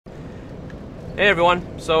Hey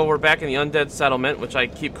everyone, so we're back in the Undead Settlement, which I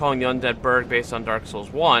keep calling the Undead Burg based on Dark Souls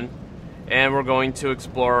 1, and we're going to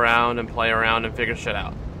explore around and play around and figure shit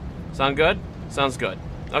out. Sound good? Sounds good.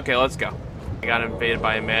 Okay, let's go. I got invaded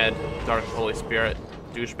by a mad, dark Holy Spirit,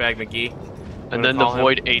 douchebag McGee. And then the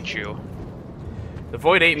Void ate you. The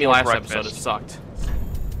Void ate me last breakfast. episode, it sucked.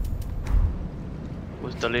 It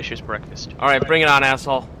was delicious breakfast. Alright, bring it on,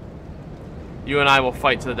 asshole. You and I will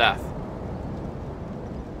fight to the death.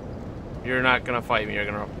 You're not gonna fight me, you're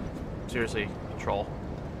gonna seriously troll.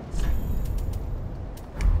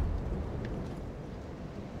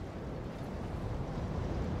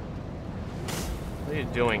 What are you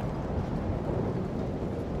doing?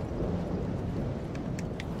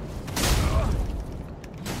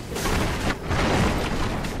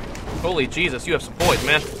 Holy Jesus, you have some poise,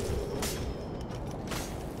 man.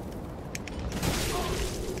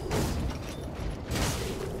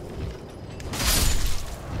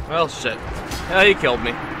 Well, shit. Yeah, he killed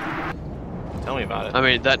me. Tell me about it. I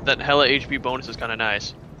mean, that hella HP bonus is kind of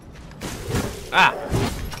nice. Ah!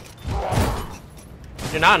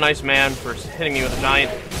 You're not a nice man for hitting me with a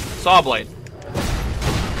giant saw blade.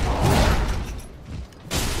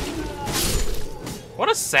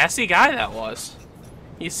 What a sassy guy that was.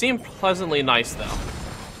 He seemed pleasantly nice, though.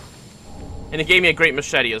 And he gave me a great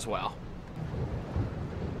machete as well.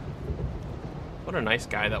 What a nice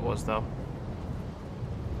guy that was, though.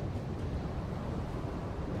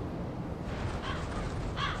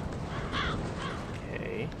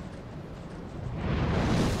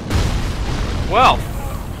 Well,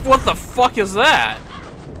 what the fuck is that?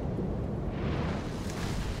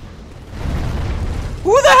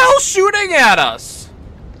 Who the hell's shooting at us?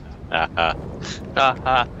 Haha.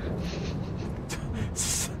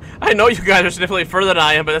 I know you guys are significantly further than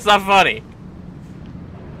I am, but it's not funny.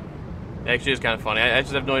 Actually, it's kind of funny. I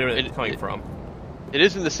just have no idea where it's coming from. It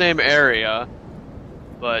is in the same area,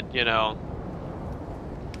 but, you know,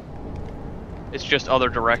 it's just other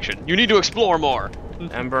direction. You need to explore more.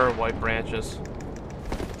 Ember, white branches.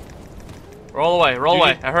 Roll away, roll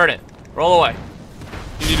away. I heard it. Roll away.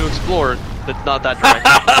 You need to explore that's not that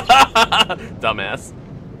direction. Dumbass.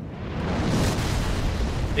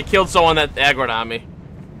 It killed someone that aggroed on me.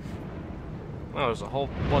 Oh, there's a whole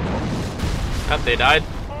bunch of them. Yep, they died.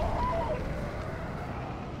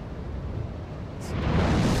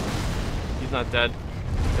 He's not dead.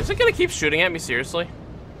 Is it gonna keep shooting at me, seriously?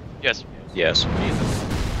 Yes. Yes. Jesus.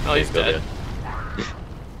 Oh, he's dead.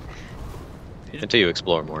 Until you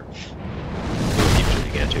explore more. Keep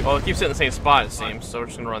shooting at you. Well, it keeps hitting the same spot, it seems, so we're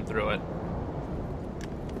just gonna run through it.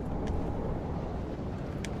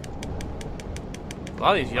 A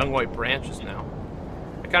lot of these young white branches now.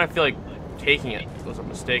 I kind of feel like taking it was a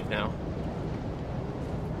mistake now.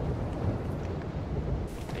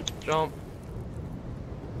 Jump.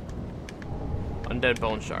 Undead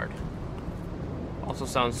bone shard. Also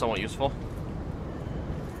sounds somewhat useful.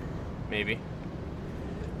 Maybe.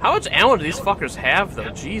 How much ammo do these fuckers have, though?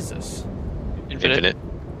 Jesus. Infinite.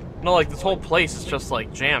 No, like, this whole place is just,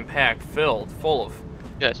 like, jam-packed, filled, full of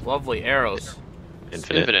lovely arrows.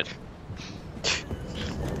 Infinite.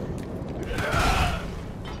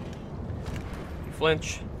 You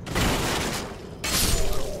flinch.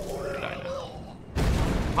 Die now.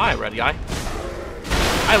 Hi, red guy.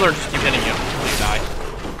 I learned to just keep hitting you until you die.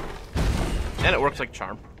 And it works like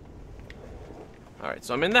charm. Alright,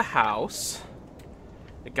 so I'm in the house.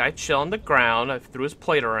 The guy chilling on the ground. I threw his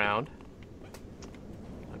plate around.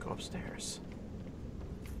 I'll go upstairs.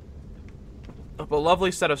 Up a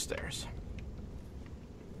lovely set of stairs.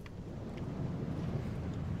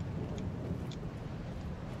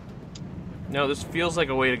 No, this feels like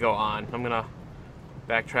a way to go on. I'm gonna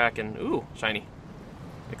backtrack and, ooh, shiny.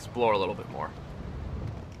 Explore a little bit more.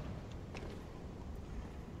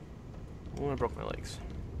 Ooh, I broke my legs.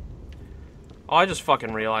 Oh, I just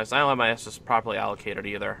fucking realized I don't have my Estus properly allocated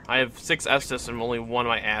either. I have 6 Estus and only 1 of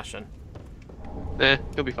my Ashen.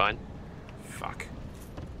 You'll be fine. Fuck.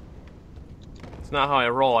 It's not how I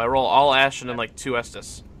roll. I roll all Ashen and like 2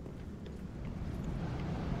 Estus.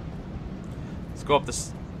 Let's go up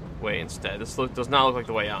this way instead. This does not look like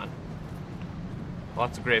the way on.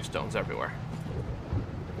 Lots of gravestones everywhere.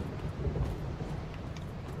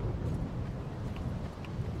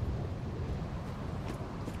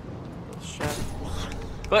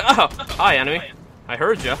 But, oh, hi, enemy. I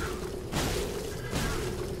heard ya.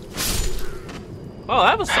 Oh,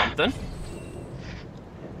 that was something.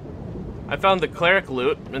 I found the cleric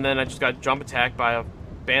loot, and then I just got jump attacked by a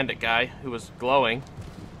bandit guy who was glowing.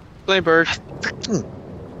 Flame bird.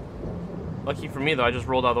 Lucky for me, though, I just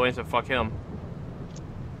rolled out of the way and said, fuck him.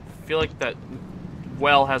 I feel like that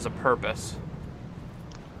well has a purpose.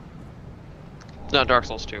 No, Dark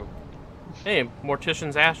Souls 2. Hey,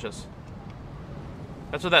 Mortician's Ashes.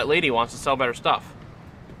 That's what that lady wants to sell better stuff.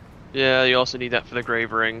 Yeah, you also need that for the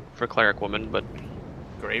Grave Ring for Cleric Woman, but...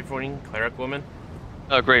 Grave Ring, Cleric Woman?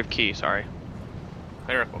 Grave Key, sorry.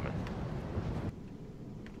 Cleric Woman.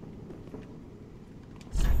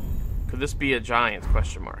 Could this be a giant?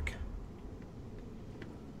 Question mark.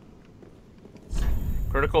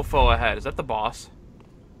 Critical foe ahead. Is that the boss?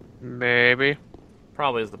 Maybe.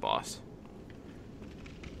 Probably is the boss.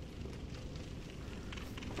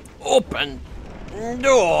 Open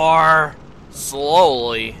door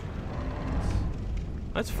slowly.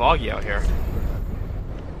 It's foggy out here.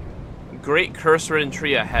 Great curse-ridden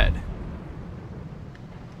tree ahead.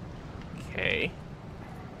 Okay.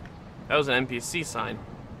 That was an NPC sign.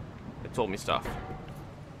 It told me stuff.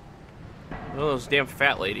 Oh, those damn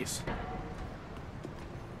fat ladies.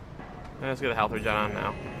 Let's get the health regen on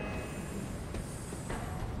now.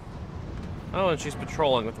 Oh, and she's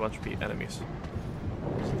patrolling with a bunch of enemies.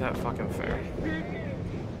 Isn't that fucking fair? You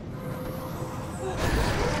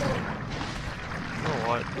know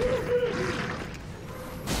what?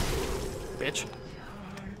 Bitch.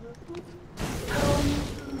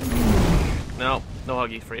 No, no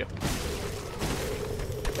huggy for you.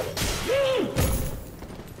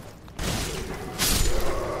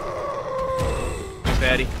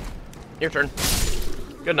 Fatty. Your turn.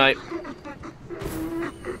 Good night.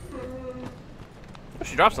 Oh,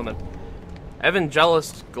 she dropped something.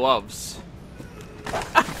 Evangelist gloves.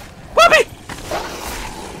 Ah! Puppy!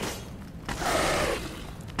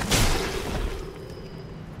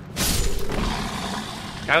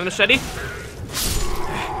 Got a machete?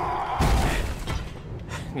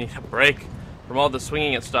 Need a break from all the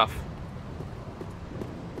swinging at stuff.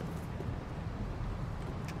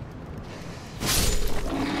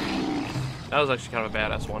 That was actually kind of a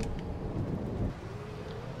badass one.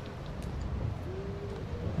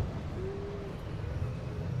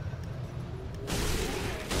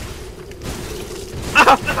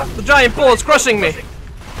 Ah! The giant bull is crushing me!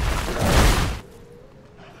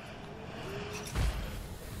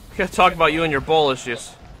 We gotta talk about you and your bull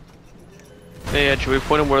issues. Hey, Ed, should we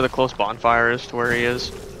point him where the close bonfire is to where he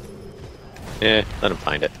is? Yeah, let him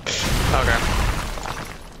find it. Okay.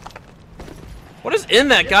 What is in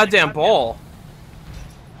that goddamn bowl?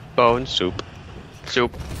 Bones. Soup.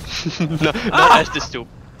 Soup. No, Ah! that's the soup.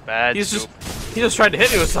 Bad He soup. just tried to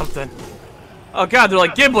hit me with something. Oh god, they're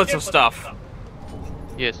like giblets of stuff.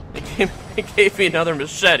 Yes. He gave me another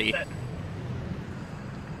machete.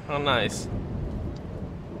 Oh, nice.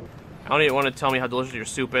 I don't even want to tell me how delicious your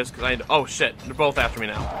soup is, because I... Oh, shit. They're both after me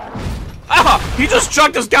now. Ah! He just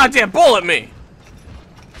chucked this goddamn bull at me!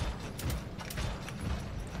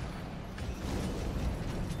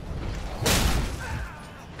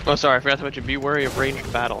 Oh, sorry, I forgot to mention, be wary of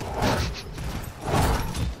ranged battle.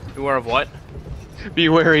 Beware of what? Be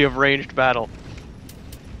wary of ranged battle.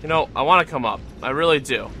 You know, I want to come up. I really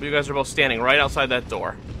do. But you guys are both standing right outside that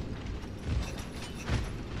door.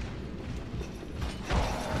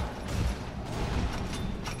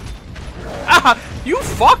 Ah! You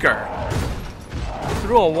fucker!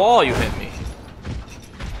 Through a wall you hit me.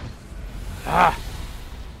 Ah!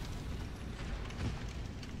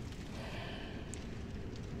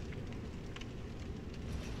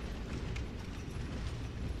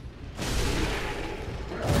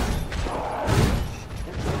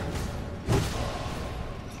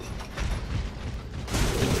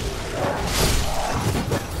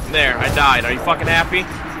 There, I died. Are you fucking happy?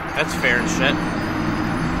 That's fair and shit.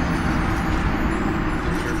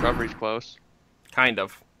 Your recovery's close. Kind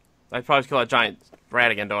of. I'd probably kill that giant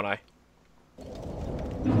rat again, don't I?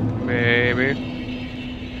 Maybe.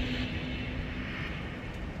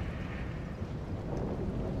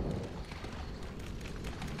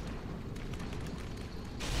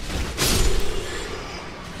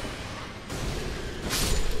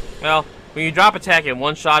 Well, when you drop attack and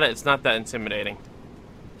one-shot it, it's not that intimidating.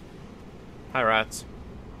 Hi, rats.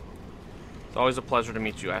 It's always a pleasure to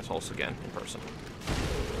meet you assholes again in person.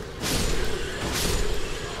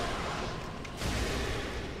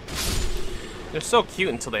 They're so cute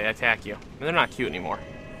until they attack you. And they're not cute anymore.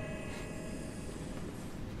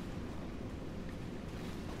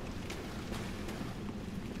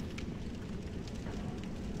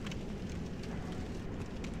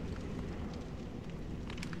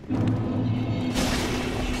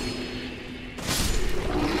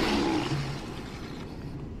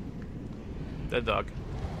 Dead dog.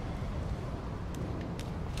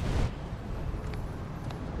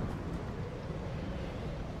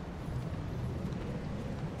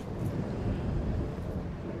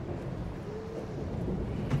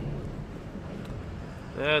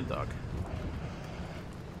 Dead dog.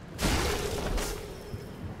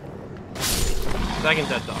 Second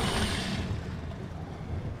dead dog.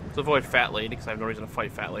 Let's avoid Fat Lady, because I have no reason to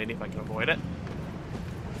fight Fat Lady if I can avoid it.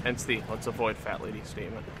 Hence the let's avoid Fat Lady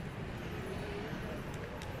statement.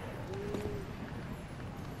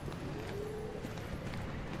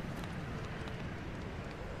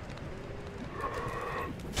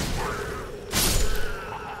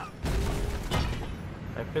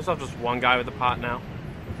 I piss off just one guy with the pot now,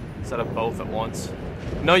 instead of both at once.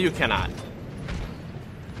 No, you cannot.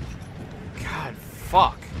 God,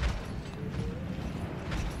 fuck.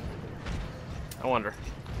 I wonder.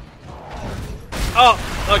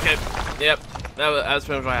 Oh, okay. Yep, that's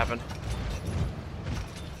pretty much what happened.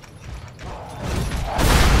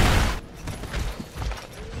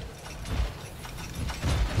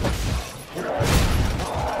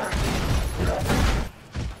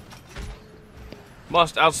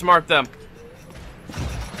 Must outsmart them.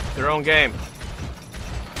 Their own game.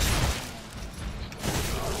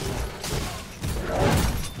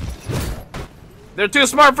 They're too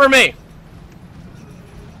smart for me.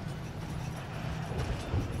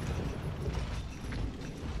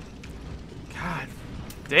 God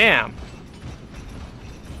damn.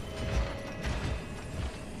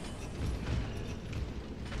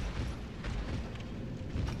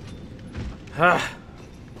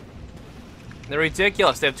 They're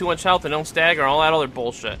ridiculous. They have too much health and don't stagger and all that other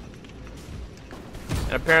bullshit.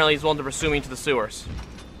 And apparently he's willing to pursue me to the sewers.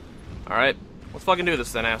 Alright, let's fucking do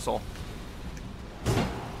this then, asshole.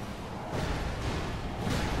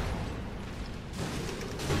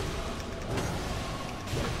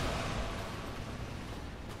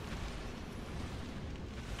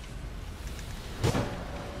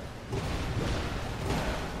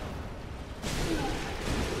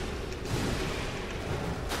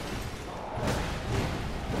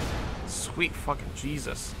 Sweet fucking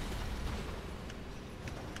Jesus.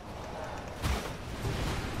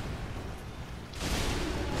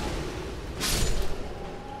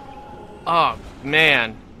 Oh,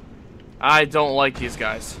 man. I don't like these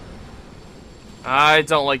guys. I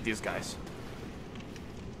don't like these guys.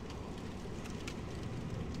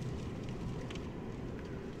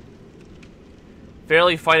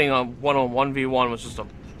 Fairly fighting on 1v1 was just a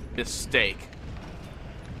mistake.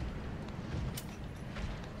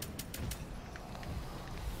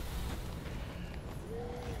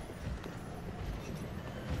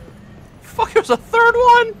 Fuck, there's a third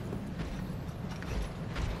one?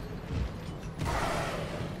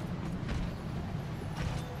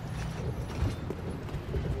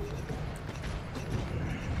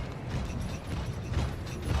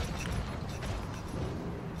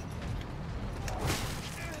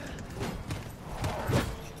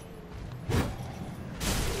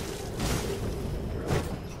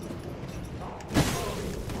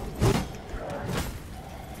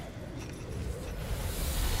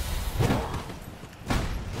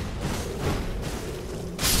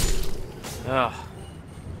 Ugh.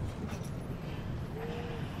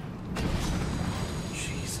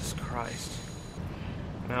 Jesus Christ.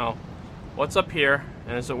 Now, what's up here,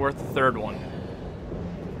 and is it worth the third one?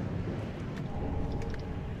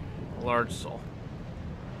 A large soul.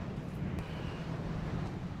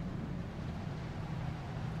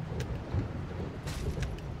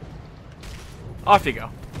 Off you go.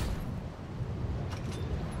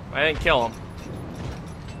 I didn't kill him.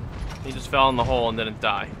 He just fell in the hole and didn't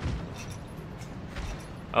die.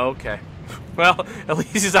 Okay. Well, at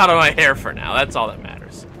least he's out of my hair for now. That's all that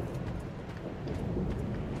matters.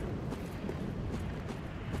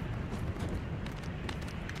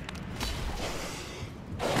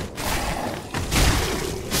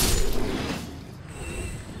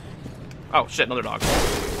 Oh, shit, another dog.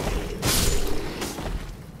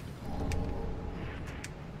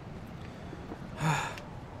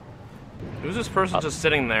 Who's this person just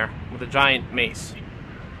sitting there with a giant mace?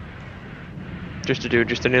 Just a dude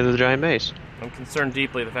just near the giant mace. I'm concerned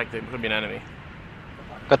deeply the fact that he could be an enemy.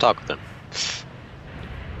 Go talk with him.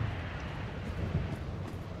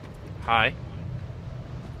 Hi.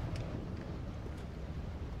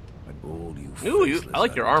 All you Ooh, I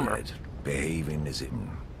like your armor. Undead, behaving as it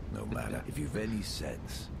no matter. If you've any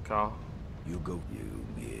sense, Call. you go you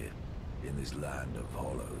here in this land of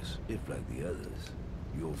hollows. If like the others,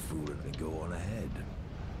 you're fooling and go on ahead.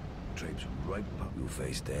 Traipse right up, you'll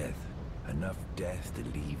face death. Enough death to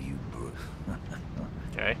leave you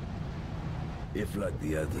Okay. If like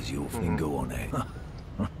the others, you'll then go on ahead.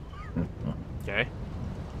 Okay.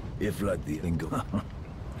 If like the then go.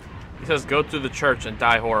 He says go through the church and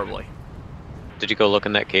die horribly. Did you go look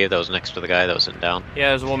in that cave that was next to the guy that was sitting down? Yeah,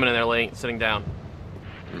 there's a woman in there sitting down.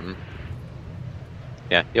 Mm-hmm.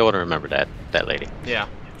 Yeah, you'll want to remember that lady. Yeah,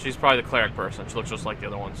 she's probably the cleric person. She looks just like the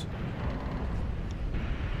other ones.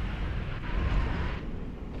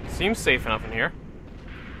 Seems safe enough in here.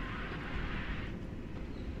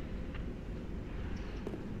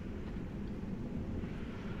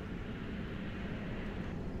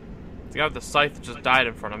 The guy with the scythe just died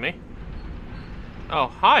in front of me. Oh,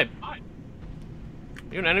 hi.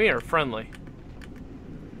 You an enemy or friendly?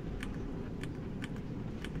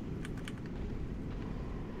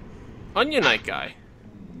 Onionite guy.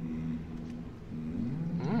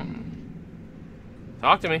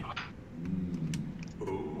 Talk to me.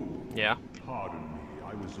 Yeah. Pardon me,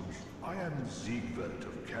 I am Siegbert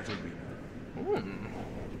of Katarina.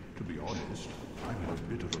 To be honest, I'm in a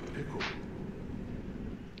bit of a pickle.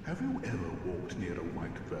 Have you ever walked near a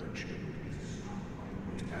white birch?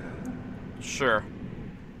 Hello? Sure.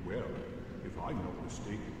 Well, if I'm not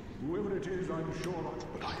mistaken, whoever it is, I'm sure.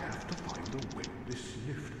 But I have to find a way. This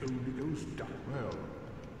lift only goes down. Well.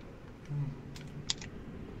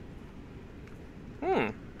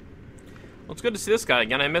 Well, it's good to see this guy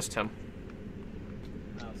again. I missed him.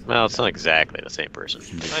 Well, it's not exactly the same person.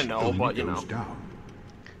 I know, only but you goes know. down.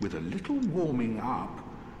 With a little warming up,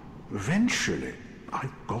 eventually,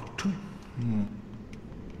 I've got to.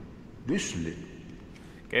 This lift.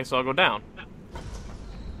 Okay, so I'll go down.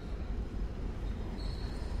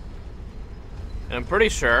 And I'm pretty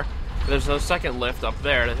sure there's no second lift up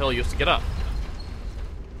there that he'll use to get up.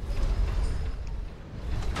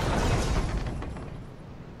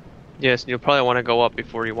 Yes, you'll probably want to go up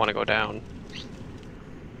before you want to go down.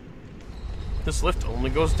 This lift only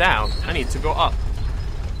goes down. I need to go up.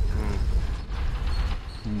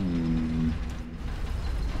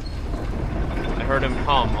 I heard him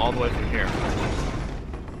hum all the way from here.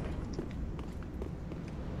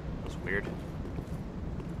 That's weird.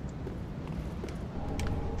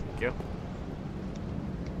 Thank you.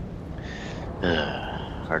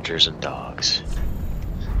 Archers and dogs.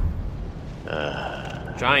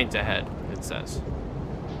 Giant ahead, it says.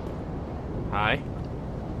 Hi.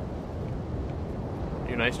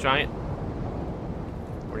 You a nice giant?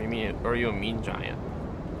 Or are you a mean giant?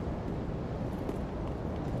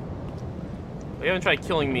 Well, you haven't tried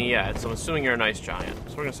killing me yet, so I'm assuming you're a nice giant.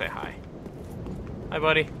 So we're gonna say hi. Hi,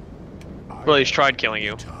 buddy. Well, he's tried killing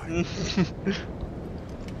you.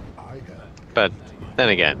 But then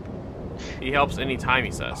again, He helps anytime,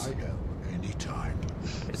 he says. I help anytime.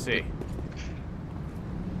 I see.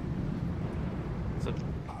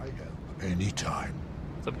 I help anytime.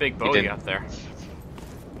 It's a big bow you got there.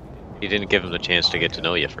 you didn't give him the chance to get to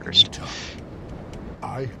know you first. Anytime.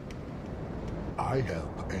 I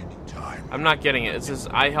help anytime. I'm not getting it. It says,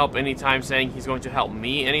 I help anytime, saying he's going to help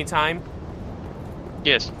me anytime.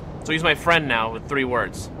 Yes. So he's my friend now with 3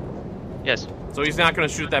 words. Yes. So he's not going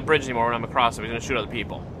to shoot that bridge anymore when I'm across him. He's going to shoot other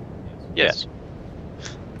people. Yes.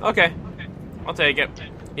 Okay. I'll take it.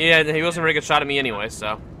 Yeah, he wasn't a very good shot at me anyway,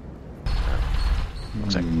 so.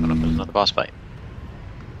 Looks like another boss fight.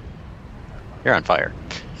 You're on fire.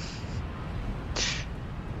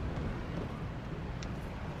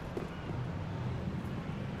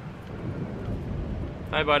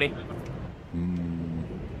 Hi, buddy.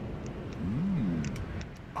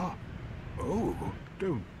 Oh,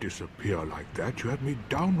 don't disappear like that. You had me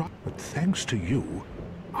downright. But thanks to you,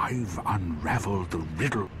 I've unraveled the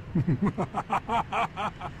riddle.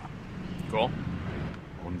 Cool.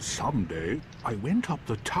 On some day, I went up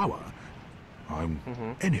the tower.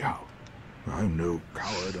 Anyhow, I'm no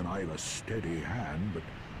coward and I've a steady hand, but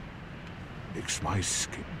makes my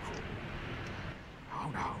skin crawl. How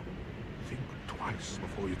now? Think twice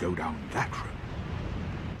before you go down that road.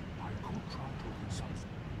 I could try talking some.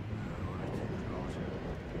 No, I think not.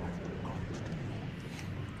 I've got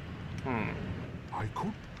to do. I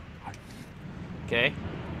could. Okay.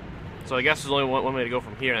 So I guess there's only one way to go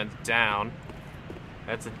from here, and it's down.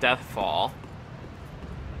 That's a death fall.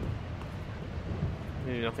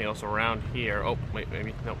 Maybe nothing else around here. Oh, wait,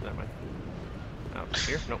 maybe. Nope, never mind. Out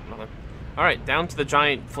here? Nope, nothing. Alright, down to the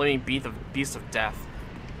giant flaming beast of death.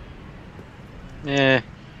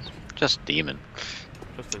 Just demon.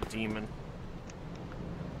 Just a demon.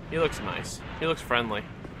 He looks nice. He looks friendly. Do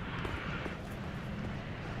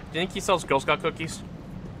you think he sells Girl Scout cookies?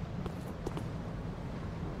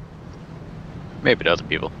 Maybe to other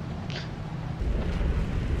people.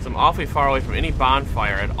 So I'm awfully far away from any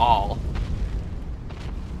bonfire at all.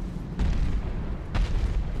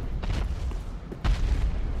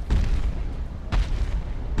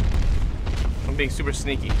 I'm being super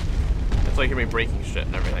sneaky. That's why you hear me breaking shit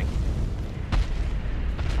and everything.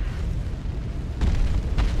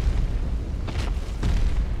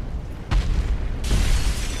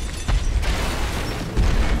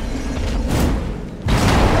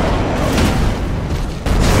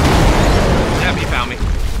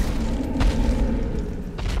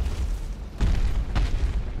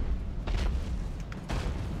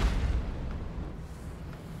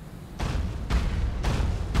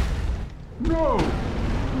 No!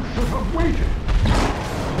 You should have waited!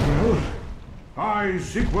 Well, I,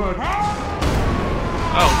 Sigurd...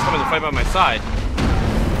 Oh, he's coming to fight by my side.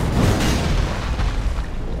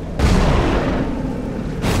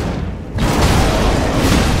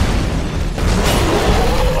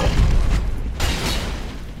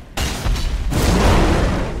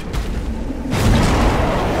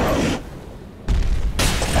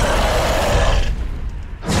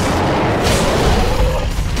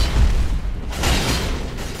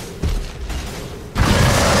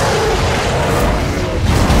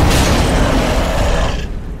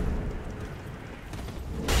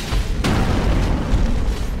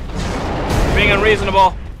 Being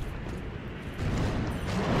unreasonable.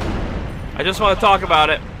 I just want to talk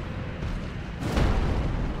about it.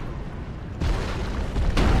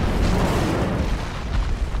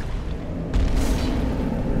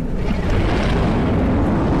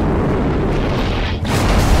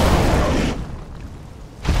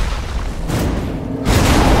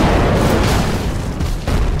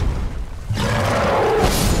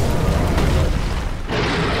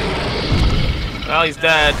 Well, he's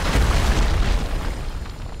dead.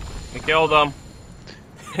 We killed him.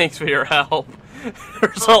 Thanks for your help.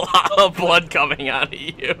 There's a lot of blood coming out of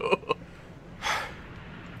you.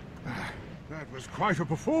 That was quite a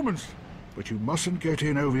performance. But you mustn't get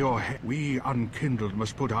in over your head. We unkindled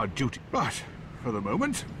must put our duty. But, for the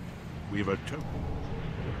moment, we've a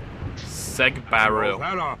Segbaru.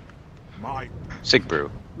 Valor, my Sigbrew.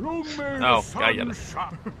 long may the Oh, sun I get it.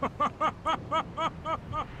 shine.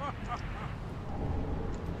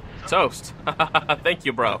 Toast. Thank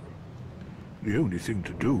you, bro. The only thing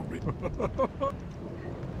to do,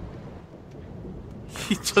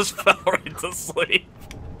 He just fell right to sleep.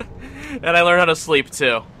 And I learned how to sleep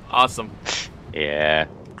too. Awesome. Yeah.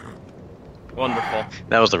 Wonderful.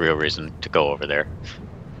 That was the real reason to go over there.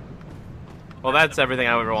 Well, that's everything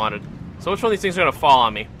I ever wanted. So which one of these things are going to fall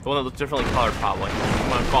on me? The one that looks differently colored, probably.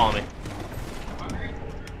 Come on, fall on me.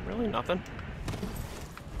 Really? Nothing?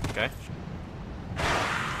 Okay.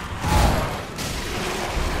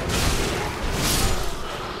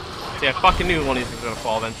 See, I fucking knew one of these things was going to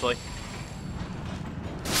fall eventually.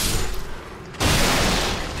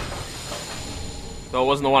 Though it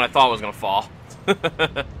wasn't the one I thought was going to fall.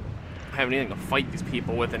 I have anything to fight these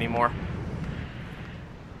people with anymore.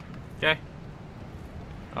 Okay.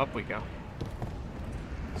 Up we go.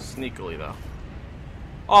 Sneakily, though.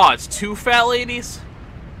 Oh, it's 2 fat ladies?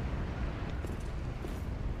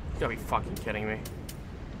 You gotta be fucking kidding me.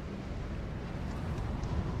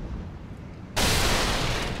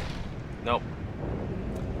 Nope.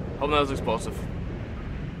 Hope that was explosive.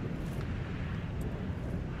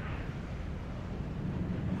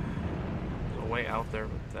 There's a way out there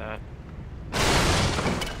with that.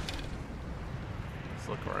 Let's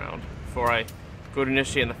look around before I go to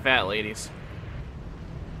initiate the fat ladies.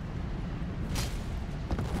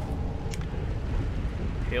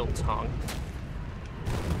 Pale tongue.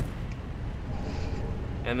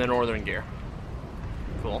 And the northern gear.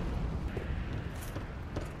 Cool.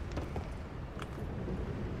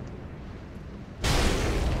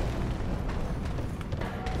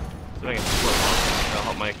 So I can split one. That'll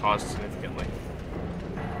help my cause significantly.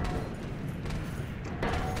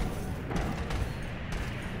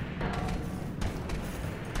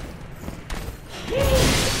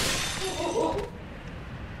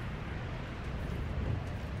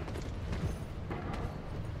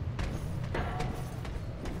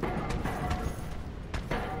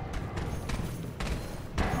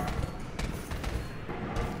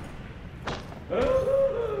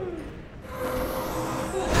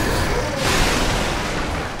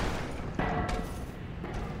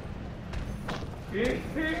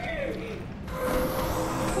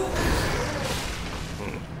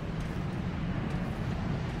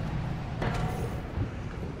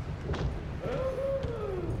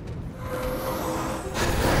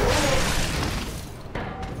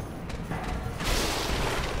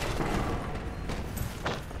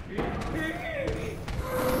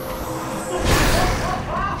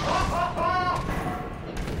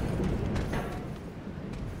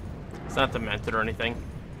 It's not demented or anything.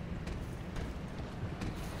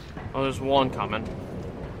 Oh, there's one coming.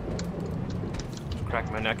 Just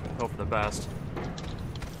crack my neck and hope for the best.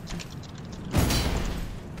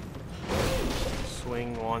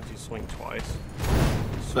 Swing once, you swing twice.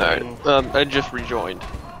 Swing. Alright, I just rejoined.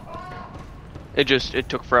 It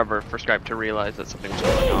took forever for Skype to realize that something was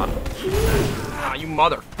going on. Ah, you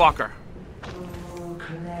motherfucker.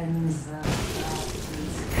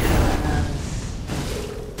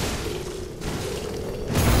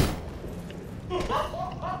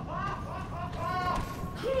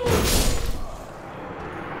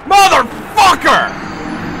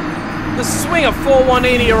 doing a full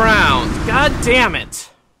 180 around. God damn it.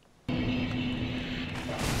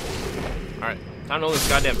 Alright, time to open this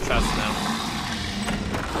goddamn chest now.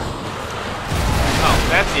 Oh,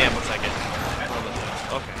 that's the ambush I get.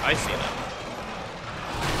 Okay, I see that.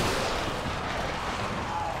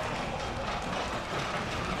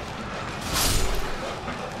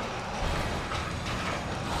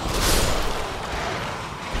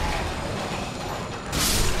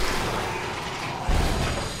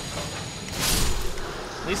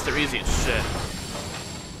 At least they're easy as shit.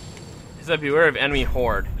 He said, beware of enemy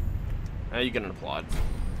horde. Now you get an applaud.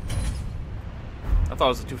 I thought it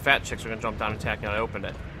was the two fat chicks were gonna jump down and attack me and I opened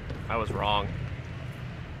it. I was wrong.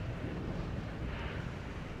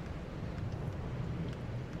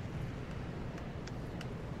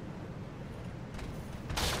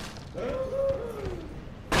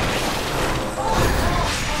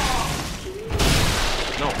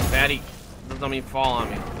 No, fatty. Doesn't let me fall on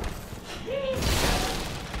me.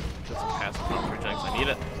 Just pass the counter rejects. I need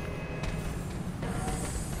it.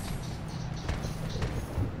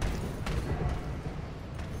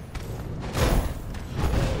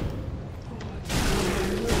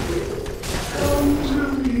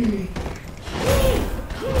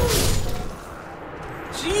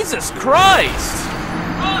 Jesus Christ!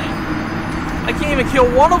 I can't even kill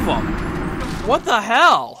one of them. What the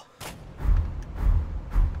hell?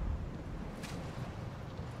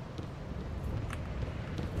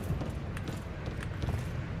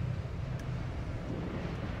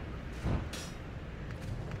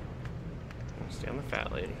 Stay on the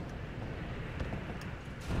fat lady.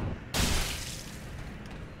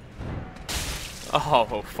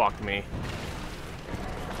 Oh, fuck me.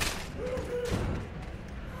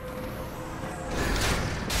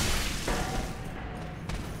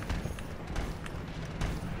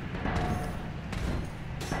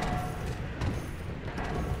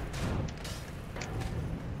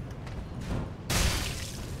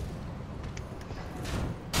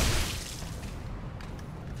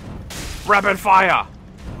 Rapid fire!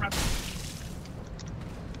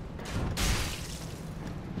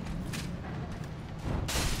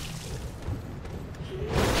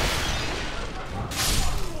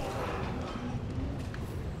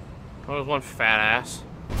 Oh, there's one fat ass.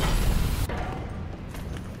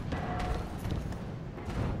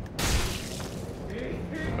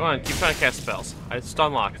 Go on, keep trying to cast spells. I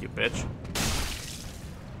stun lock you, bitch.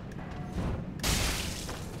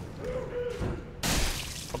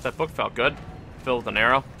 Hope that book felt good. Filled with an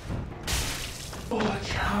arrow.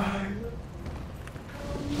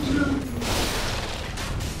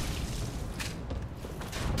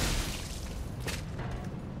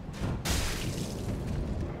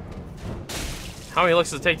 How many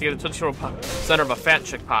licks does it take to get a Tootsie Roll center of a fat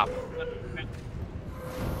chick pop?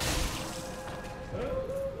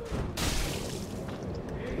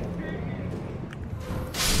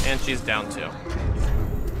 And she's down too.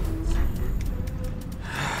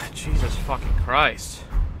 Jesus fucking Christ.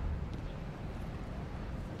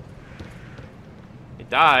 He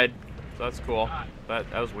died, so that's cool.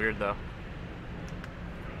 That was weird though.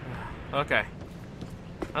 Okay.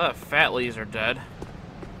 Now that fat leaves are dead.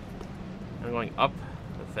 I'm going up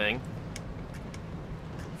the thing.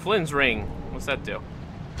 Flynn's ring. What's that do?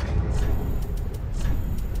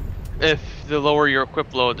 If the lower your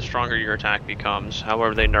equip load, the stronger your attack becomes.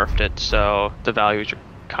 However, they nerfed it, so the values are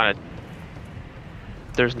kind of...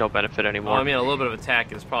 There's no benefit anymore. Well, I mean, a little bit of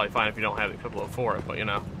attack is probably fine if you don't have the equip load for it, but you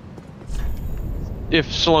know.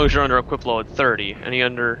 If so long as you're under equip load 30, any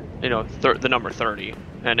under, you know, the number 30,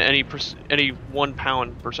 and any 1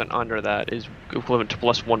 pound % under that is equivalent to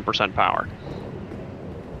plus 1% power.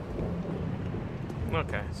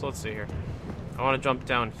 Okay, so let's see here. I want to jump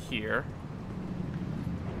down here.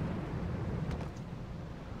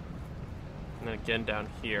 And then again down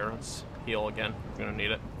here. Let's heal again. We're gonna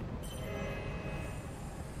need it.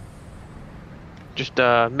 Just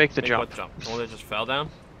make the jump. What jump? The one that just fell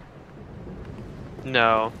down?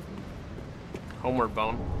 No. Homeward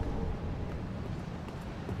bone.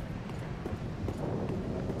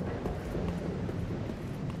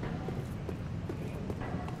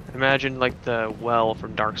 Imagine like the well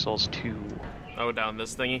from Dark Souls 2. Oh, down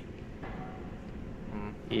this thingy?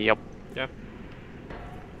 Yep. Yeah.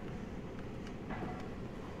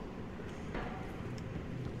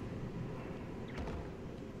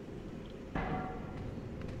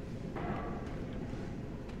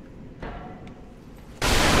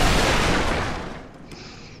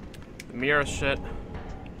 Mirror shit.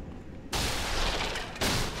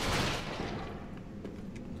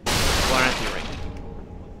 Planetary ring.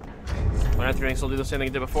 Planetary ring still do the same thing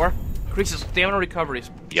it did before. Increases stamina recovery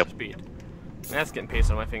speed. Yep. And that's getting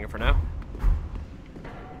pasted on my finger for now.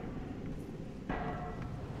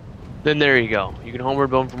 Then there you go. You can homeward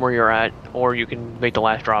bone from where you're at, or you can make the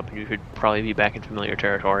last drop and you should probably be back in familiar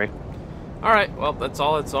territory. Alright, well, that's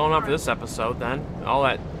all that's going on for this episode, then. All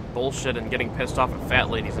that bullshit and getting pissed off at fat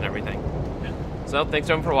ladies and everything. So, thanks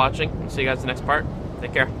everyone for watching. See you guys in the next part.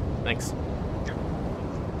 Take care. Thanks.